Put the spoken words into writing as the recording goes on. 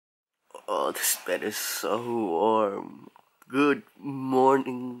Oh, this bed is so warm. Good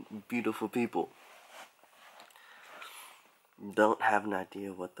morning, beautiful people. Don't have an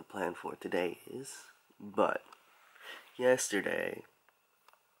idea what the plan for today is, but yesterday,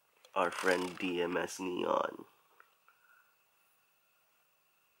 our friend DMS Neon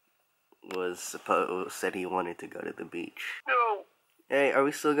said he wanted to go to the beach. No. Hey, are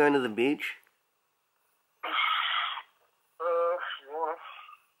we still going to the beach? You wanna?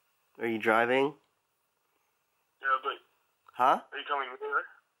 Are you driving? Yeah, but... Huh? Are you coming here?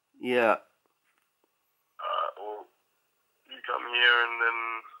 Yeah. Well, you come here and then...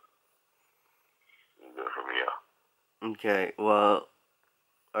 go from here. Okay, well,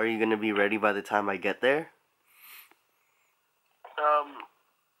 are you gonna be ready by the time I get there?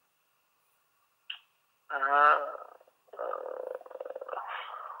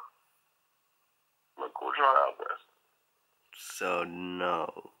 Look, we'll try our best. So,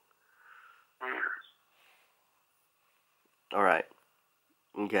 no. Mm. Alright.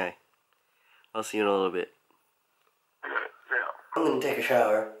 Okay. I'll see you in a little bit. Yeah. I'm gonna take a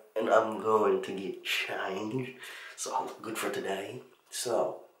shower, and I'm going to get changed, so I'll look good for today.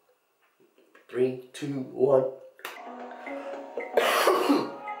 So, 3, 2, 1.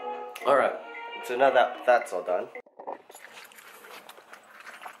 Alright, so now that's all done.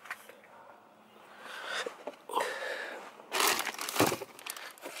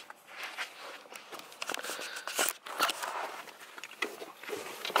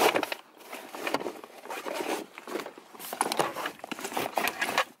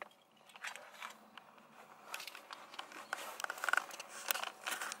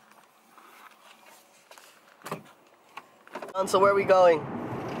 So where are we going?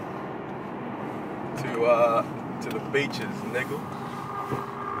 To the beaches, nigga.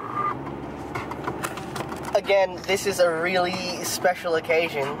 Again, this is a really special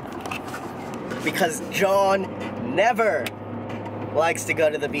occasion because John never likes to go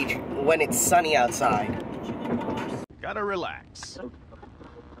to the beach when it's sunny outside. Gotta relax.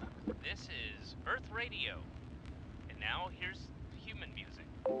 This is Earth Radio, and now here's human music.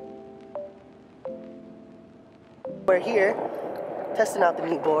 We're here, testing out the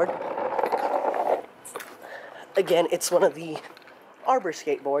new board. Again, it's one of the Arbor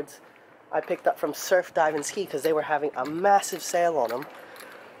skateboards I picked up from Surf, Dive, and Ski because they were having a massive sale on them.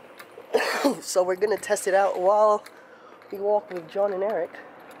 So we're going to test it out while we walk with John and Eric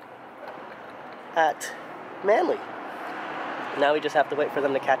at Manly. Now we just have to wait for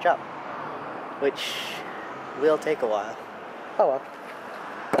them to catch up, which will take a while. Oh well.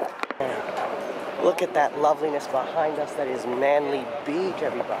 Look at that loveliness behind us. That is Manly Beach,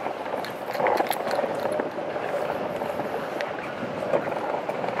 everybody.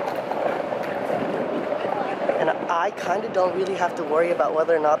 And I kind of don't really have to worry about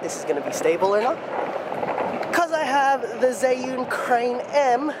whether or not this is going to be stable or not, because I have the Zhiyun Crane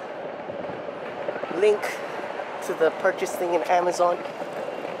M. Link to the purchase thing in Amazon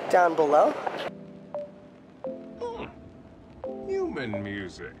down below. Human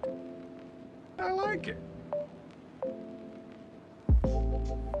music. I like it.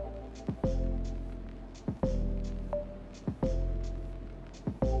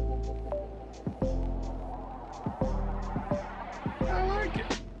 I like it.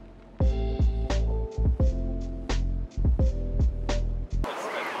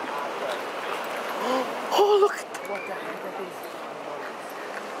 Oh, look! What the heck that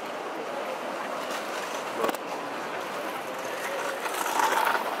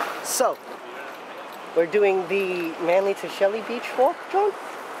is. So, we're doing the Manly to Shelly beach walk, John?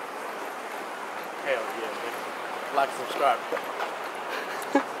 Hell yeah, man. Like and subscribe.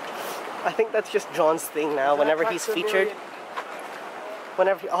 I think that's just John's thing now, whenever he's featured.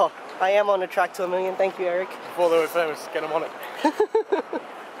 Whenever oh, I am on a track to 1 million. Thank you, Eric. Before they were famous, get them on it.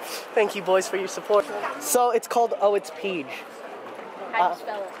 Thank you, boys, for your support. So, it's called OhItsPeej. How do you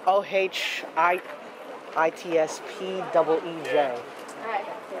spell it? OhItsPeej. Alright.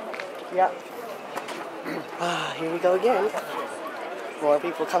 Yeah. Here we go again. More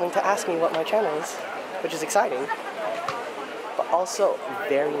people coming to ask me what my channel is, which is exciting, but also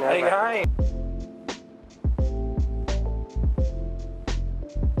very nerve-wracking. Hey, hi.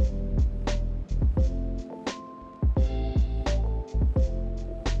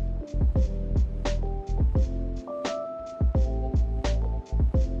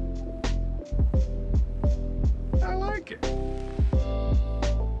 I like it.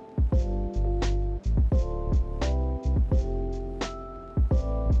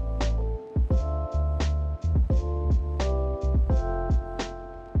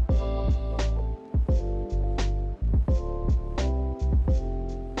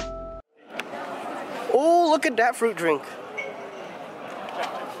 look at that fruit drink.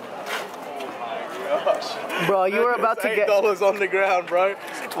 Bro, you were about to get $8 on the ground, bro.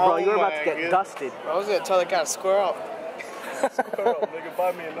 Bro, you were about to get dusted. I was gonna tell the guy to square up. Square up, nigga,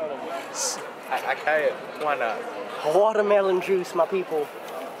 buy me another one. I can't. Why not? Watermelon juice, my people,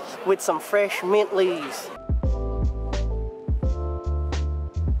 with some fresh mint leaves.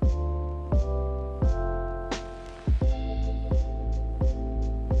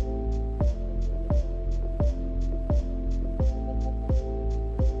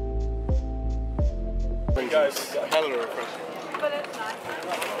 Guys, hella refreshing.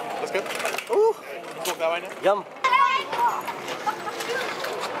 Let's go. Ooh, Let's walk that way now. yum.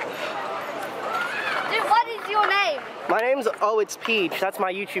 Dude, what is your name? My name's OhItsPeej. That's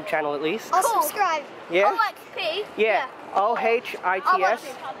my YouTube channel, at least. I'll subscribe. Yeah? OhItsPeej? Yeah. OhIts.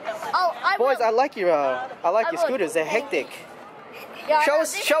 Oh, I Boys, will. I like your I will. scooters. They're hectic. Yeah, Show no,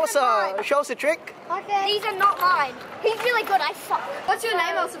 us, this show isn't us mine. show us a trick. Okay. These are not mine. He's really good. I suck. What's your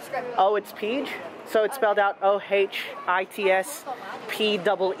name? I'll subscribe. OhItsPeej. So it's spelled out OhItsPeej.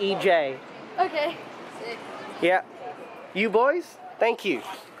 Okay. Yeah. You boys, thank you.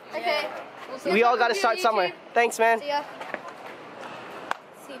 Okay. We all got to start somewhere. Thanks, man. See ya.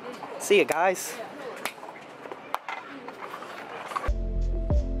 See you. See you guys.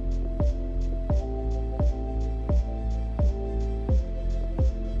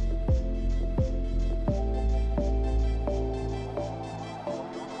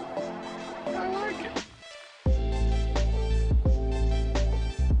 I like it.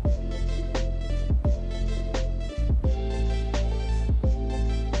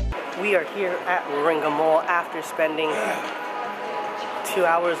 We are here at Warringah Mall after spending 2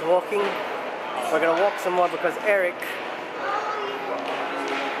 hours walking. We're gonna walk some more because Eric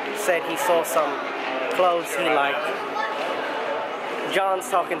said he saw some clothes he liked. John's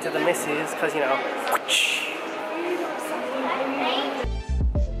talking to the missus because, you know,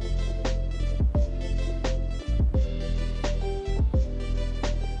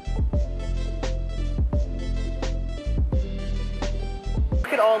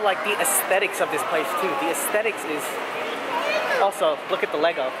 look at all like the aesthetics of this place too. The aesthetics is also, look at the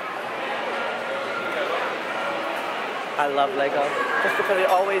Lego. I love Lego. Just because it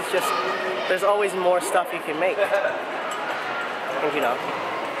always there's always more stuff you can make. And you know,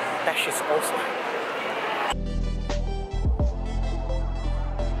 that's just awesome.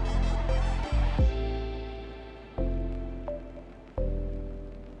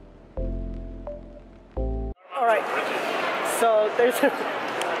 Alright, so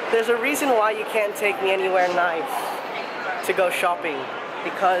there's a reason why you can't take me anywhere nice to go shopping,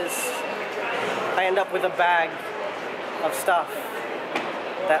 because I end up with a bag of stuff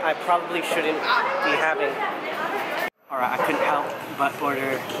that I probably shouldn't be having. Alright, I couldn't help but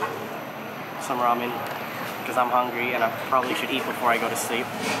order some ramen because I'm hungry and I probably should eat before I go to sleep.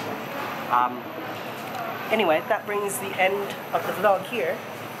 Anyway, that brings the end of the vlog here.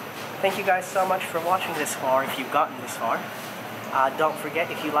 Thank you guys so much for watching this far, if you've gotten this far. Don't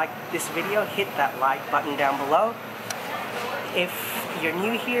forget, if you liked this video, hit that like button down below. If you're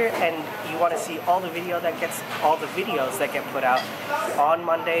new here and you want to see all the videos that get put out on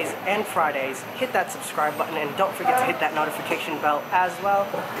Mondays and Fridays, hit that subscribe button and don't forget to hit that notification bell as well.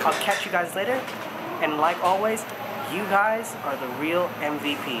 I'll catch you guys later, and like always, you guys are the real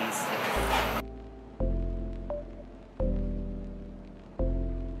MVPs.